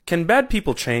Can bad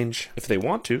people change? If they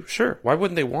want to, sure. Why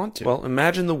wouldn't they want to? Well,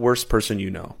 imagine the worst person you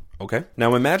know. Okay?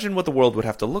 Now imagine what the world would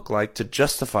have to look like to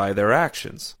justify their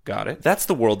actions. Got it? That's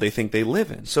the world they think they live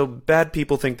in. So bad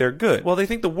people think they're good. Well, they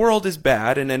think the world is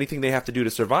bad and anything they have to do to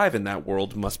survive in that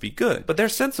world must be good. But their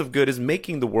sense of good is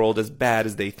making the world as bad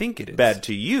as they think it is. Bad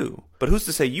to you. But who's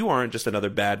to say you aren't just another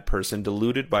bad person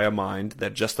deluded by a mind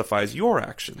that justifies your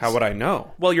actions? How would I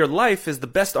know? Well, your life is the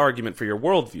best argument for your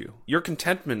worldview. Your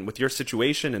contentment with your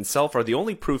situation and self are the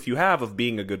only proof you have of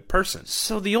being a good person.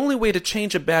 So the only way to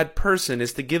change a bad person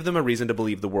is to give them a reason to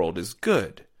believe the world is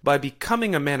good. By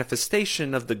becoming a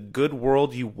manifestation of the good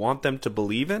world you want them to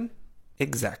believe in?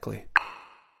 Exactly.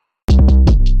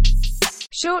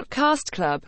 Shortcast Club